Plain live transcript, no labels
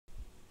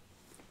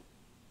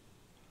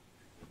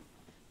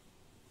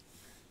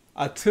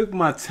I took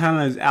my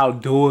challenge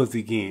outdoors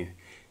again.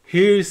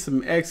 Here's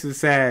some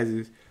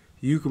exercises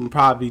you can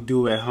probably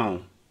do at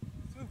home.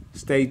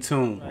 Stay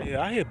tuned.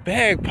 I hear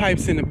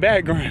bagpipes in the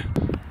background.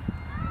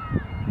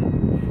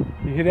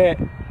 You hear that?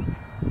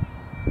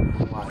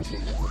 I'm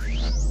watching. What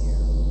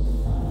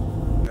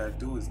you gotta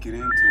do is get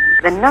into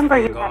it. The number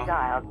you have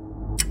dialed.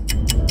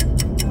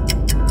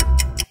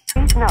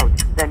 Please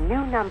note, the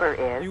new number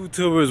is...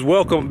 YouTubers,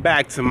 welcome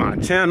back to my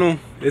channel.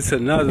 It's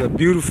another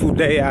beautiful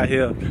day out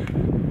here.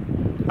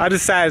 I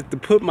decided to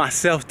put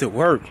myself to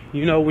work.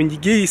 You know, when you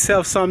give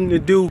yourself something to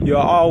do, you'll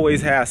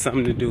always have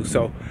something to do.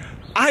 So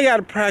I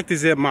gotta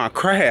practice at my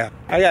craft.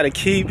 I gotta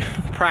keep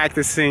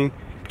practicing,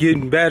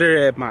 getting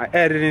better at my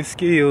editing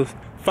skills,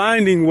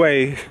 finding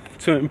ways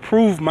to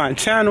improve my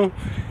channel,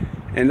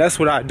 and that's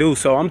what I do.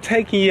 So I'm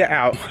taking you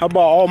out. I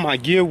brought all my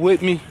gear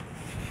with me.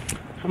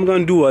 I'm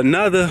gonna do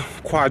another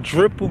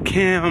quadruple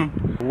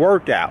cam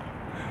workout.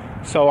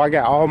 So I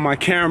got all my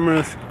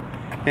cameras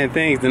and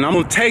things, and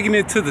I'm taking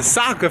it to the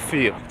soccer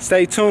field.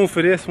 Stay tuned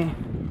for this one.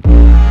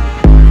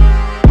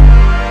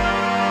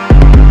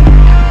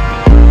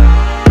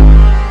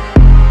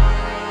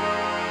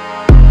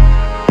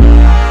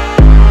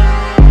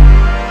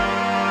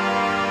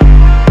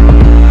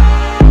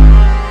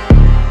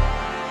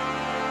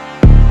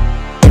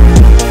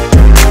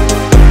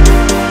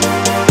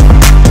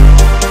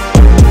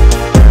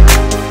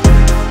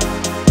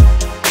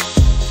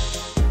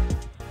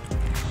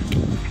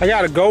 I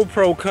got a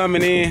GoPro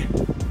coming in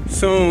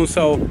soon,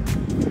 so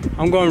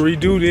I'm gonna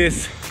redo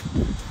this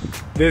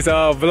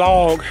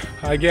vlog.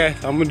 I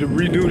guess I'm gonna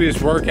redo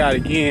this workout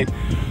again.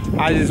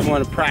 I just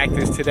want to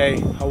practice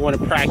today. I want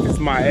to practice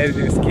my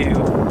editing skills.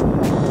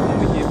 I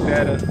want to get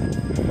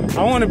better.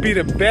 I want to be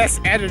the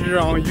best editor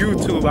on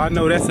YouTube. I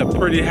know that's a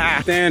pretty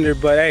high standard,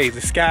 but hey,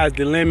 the sky's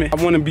the limit.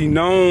 I want to be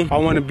known. I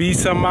want to be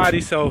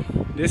somebody, so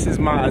this is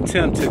my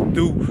attempt to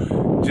do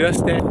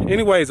just that.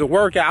 Anyways, a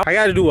workout. I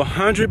got to do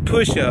 100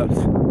 push-ups.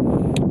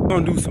 We're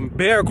gonna do some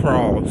bear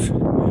crawls.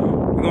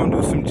 We're gonna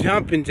do some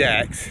jumping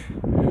jacks.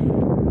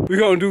 We're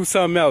gonna do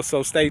something else,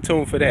 so stay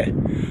tuned for that.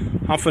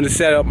 I'm finna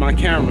set up my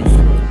cameras.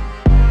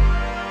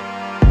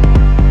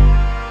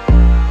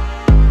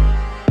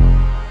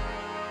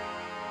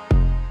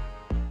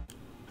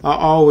 I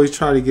always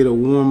try to get a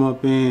warm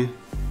up in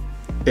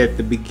at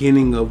the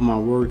beginning of my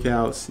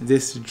workouts.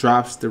 This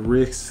drops the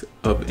risk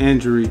of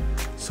injury,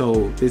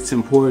 so it's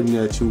important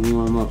that you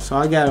warm up. So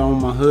I got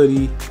on my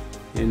hoodie,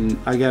 and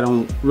I got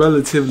on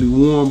relatively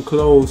warm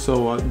clothes,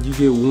 so you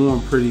get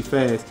warm pretty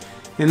fast.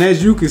 And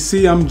as you can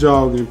see, I'm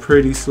jogging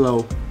pretty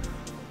slow.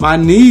 My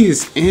knee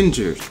is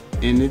injured,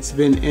 and it's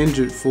been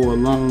injured for a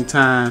long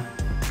time.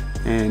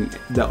 And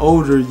the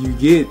older you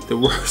get, the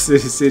worse the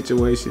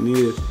situation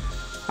is.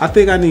 I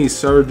think I need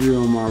surgery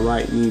on my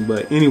right knee,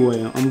 but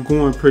anyway, I'm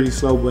going pretty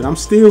slow, but I'm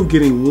still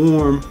getting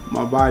warm.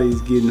 My body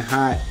is getting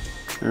hot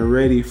and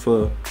ready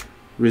for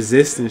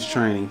resistance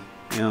training.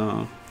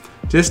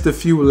 Just a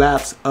few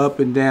laps up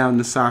and down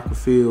the soccer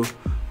field.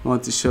 I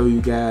want to show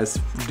you guys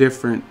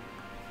different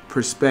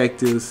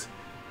perspectives,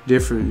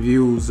 different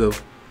views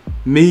of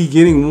me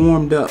getting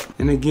warmed up.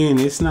 And again,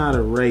 it's not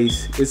a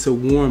race, it's a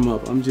warm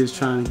up. I'm just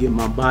trying to get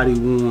my body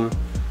warm,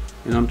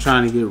 and I'm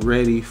trying to get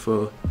ready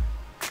for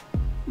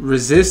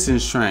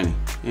resistance training.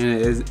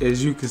 And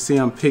as you can see,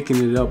 I'm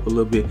picking it up a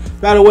little bit.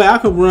 By the way, I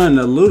could run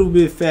a little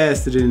bit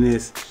faster than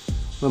this,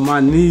 but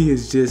my knee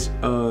is just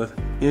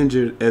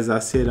injured, as I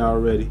said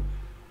already.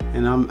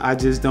 And I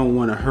just don't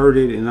want to hurt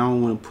it, and I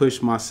don't want to push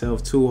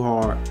myself too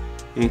hard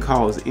and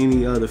cause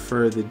any other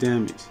further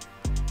damage.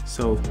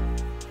 So,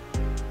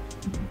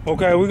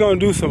 okay, we're gonna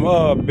do some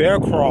bear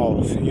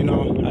crawls. You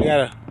know, I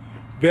gotta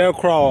bear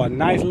crawl a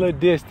nice little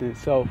distance.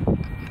 So,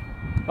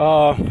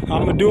 I'm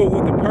gonna do it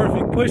with the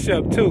perfect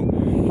push-up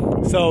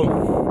too.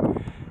 So,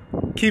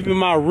 keeping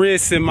my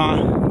wrists and my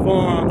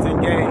forearms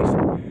engaged.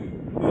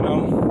 You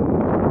know,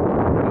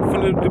 I'm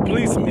gonna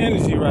deplete some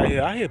energy right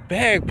here. I hear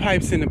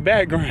bagpipes in the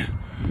background.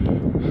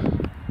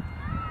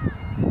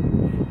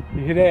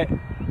 You hear that?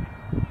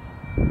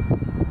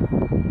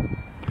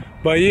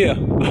 But yeah,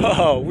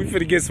 we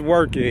finna get some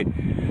work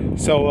in.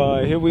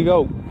 So here we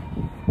go.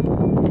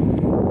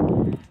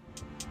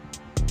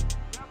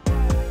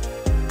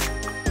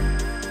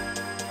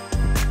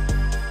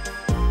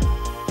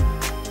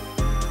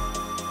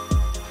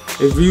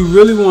 If you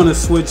really want to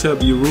switch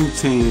up your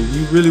routine, if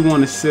you really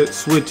want to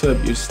switch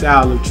up your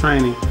style of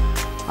training,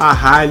 I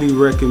highly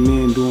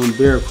recommend doing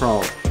bear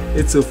crawl.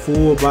 It's a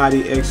full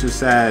body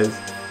exercise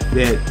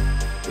that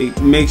it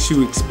makes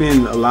you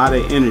expend a lot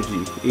of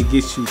energy. It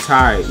gets you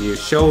tired. Your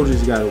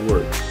shoulders gotta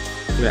work.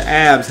 Your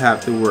abs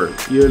have to work.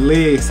 Your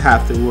legs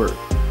have to work.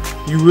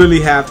 You really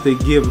have to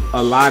give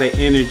a lot of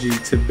energy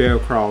to bear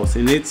crawls,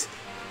 and it's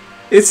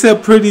a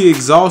pretty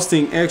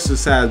exhausting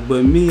exercise.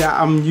 But me,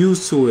 I'm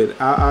used to it.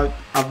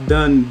 I've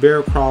done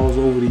bear crawls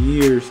over the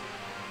years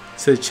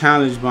to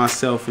challenge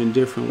myself in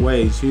different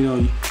ways. You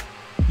know,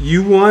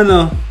 you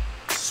wanna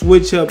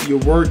switch up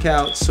your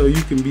workouts so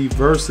you can be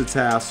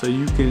versatile, so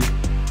you can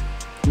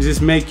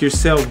just make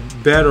yourself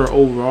better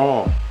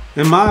overall.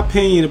 In my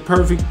opinion, the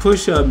perfect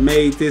push-up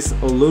made this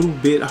a little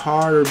bit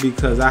harder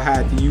because I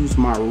had to use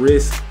my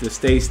wrist to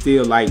stay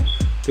still. Like,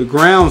 the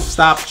ground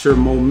stops your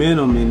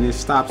momentum and it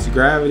stops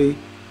gravity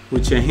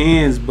with your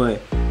hands,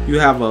 but you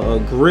have a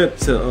grip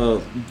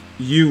to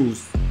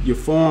use your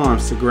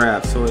forearms to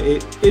grab, so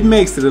it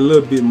makes it a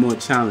little bit more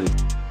challenging.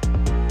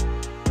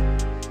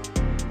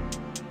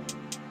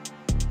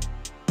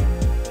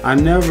 I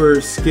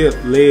never skip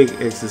leg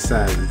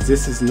exercises.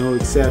 This is no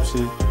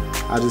exception.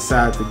 I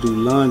decided to do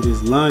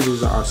lunges.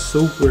 Lunges are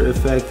super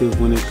effective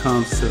when it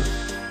comes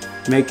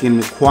to making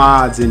the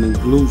quads and the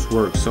glutes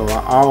work. So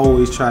I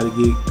always try to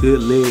get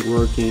good leg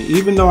work in.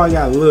 Even though I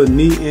got a little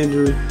knee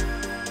injury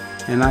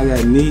and I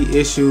got knee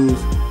issues,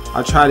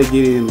 I try to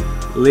get in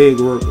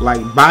leg work,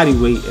 like body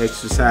weight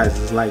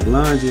exercises like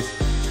lunges.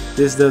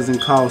 This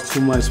doesn't cause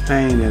too much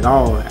pain at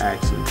all,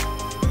 actually.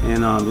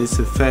 And it's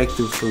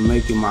effective for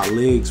making my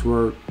legs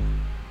work,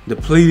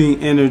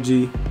 depleting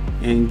energy,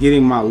 and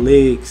getting my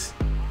legs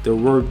the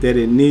work that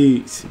it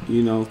needs,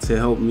 you know, to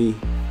help me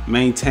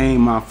maintain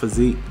my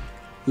physique.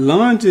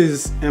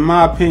 Lunges, in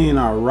my opinion,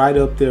 are right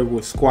up there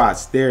with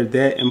squats. They're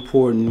that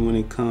important when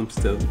it comes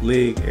to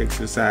leg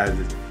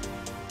exercises.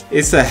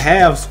 It's a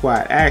half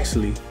squat,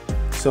 actually.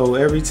 So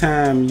every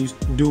time you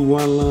do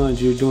one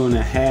lunge, you're doing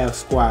a half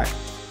squat,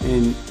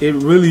 and it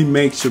really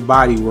makes your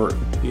body work,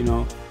 you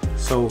know.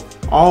 So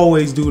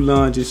always do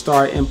lunges.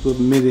 Start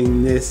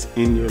implementing this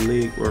in your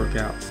leg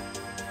workouts.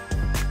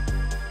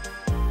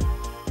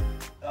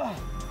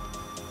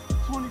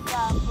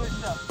 25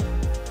 push-ups.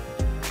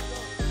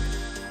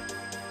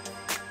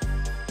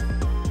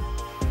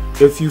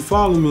 If you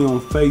follow me on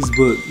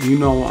Facebook, you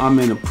know I'm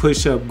in a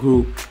push-up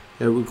group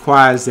that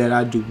requires that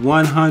I do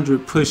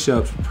 100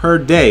 push-ups per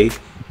day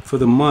for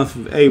the month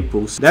of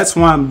April. So that's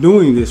why I'm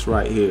doing this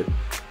right here,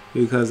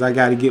 because I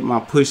got to get my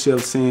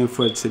push-ups in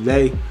for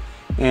today.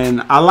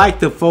 And I like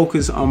to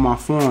focus on my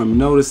form.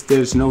 Notice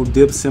there's no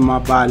dips in my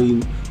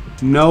body,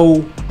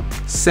 no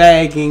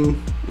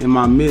sagging in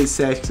my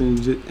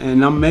midsection,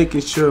 and I'm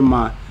making sure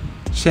my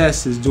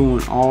chest is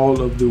doing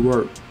all of the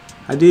work.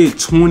 I did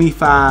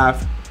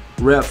 25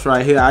 reps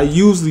right here. I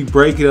usually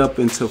break it up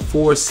into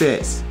 4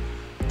 sets,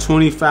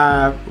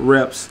 25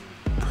 reps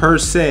per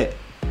set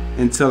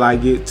until I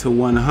get to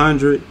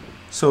 100.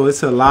 So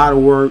it's a lot of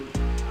work.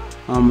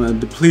 I'm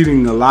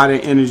depleting a lot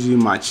of energy.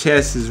 My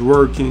chest is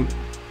working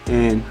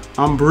and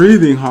I'm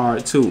breathing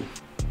hard too.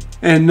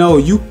 And no,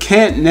 you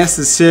can't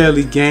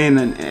necessarily gain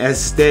an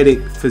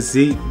aesthetic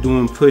physique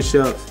doing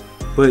push-ups,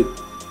 but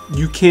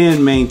you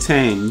can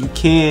maintain. You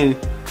can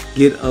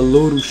get a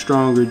little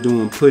stronger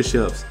doing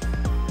push-ups.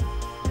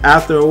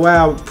 After a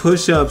while,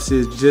 push-ups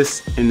is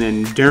just an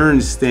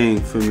endurance thing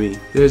for me.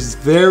 There's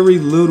very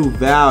little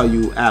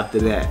value after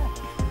that.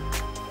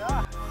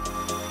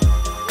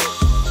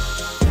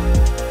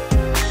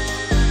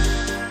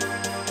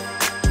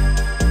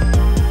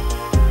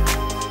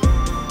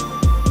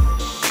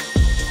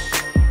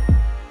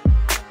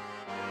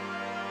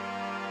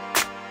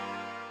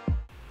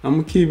 I'm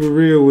gonna keep it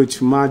real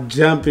with you. My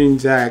jumping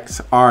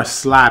jacks are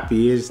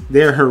sloppy.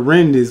 They're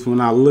horrendous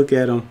when I look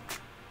at them.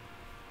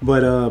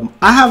 But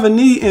I have a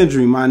knee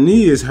injury. My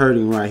knee is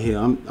hurting right here.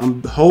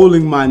 I'm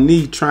holding my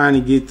knee trying to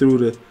get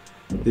through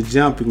the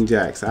jumping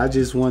jacks. I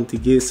just want to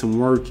get some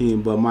work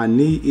in, but my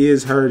knee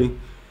is hurting,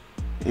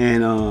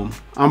 and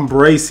I'm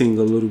bracing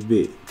a little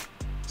bit.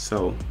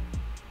 So.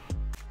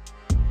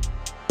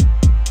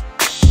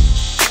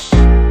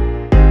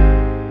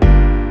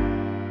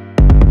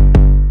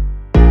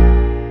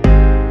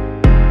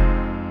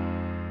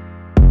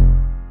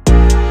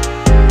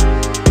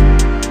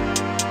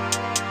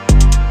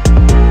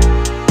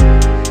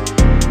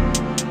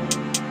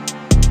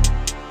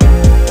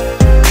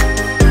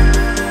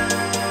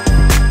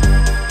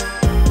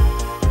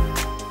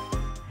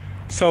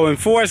 So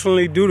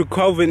unfortunately, due to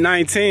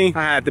COVID-19,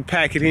 I had to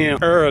pack it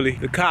in early.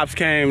 The cops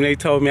came, they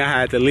told me I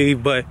had to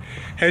leave, but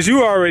as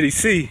you already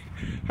see,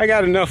 I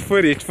got enough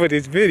footage for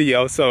this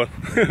video, so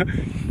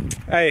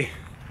hey,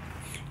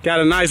 got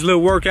a nice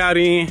little workout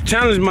in.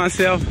 Challenged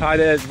myself. I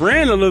just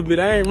ran a little bit.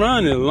 I ain't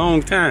run in a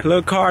long time. A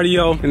little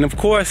cardio, and of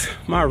course,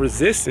 my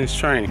resistance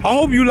training. I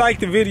hope you liked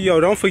the video.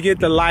 Don't forget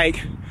to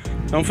like,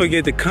 don't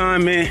forget to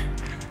comment.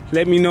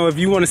 Let me know if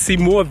you want to see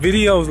more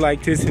videos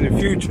like this in the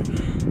future.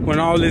 When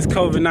all this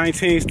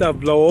COVID-19 stuff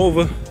blow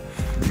over,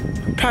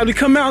 I'll probably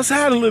come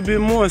outside a little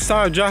bit more and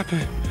start dropping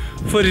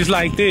footage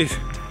like this.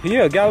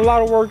 Yeah, got a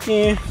lot of work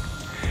in,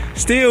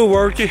 still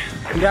working.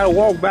 Got to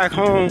walk back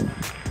home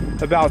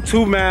about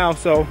 2 miles,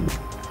 so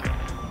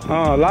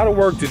a lot of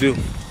work to do.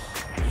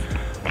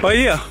 But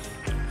yeah,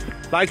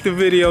 like the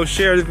video,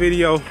 share the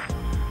video,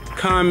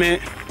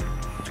 comment.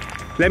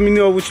 Let me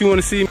know what you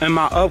want to see in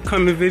my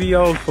upcoming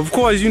video. Of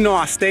course, you know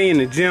I stay in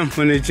the gym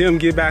when the gym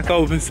get back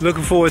open. So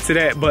looking forward to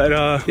that. But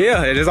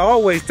yeah, as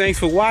always, thanks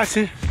for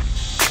watching.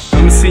 I'm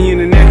gonna see you in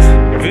the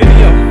next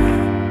video.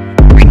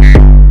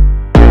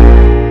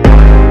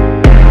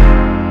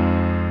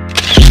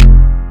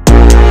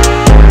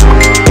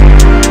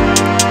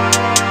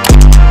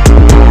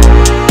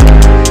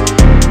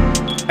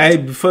 Hey,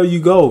 before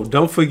you go,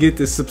 don't forget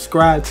to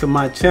subscribe to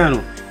my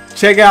channel.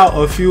 Check out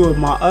a few of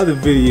my other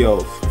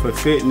videos for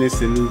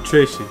fitness and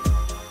nutrition.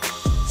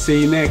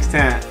 See you next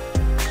time.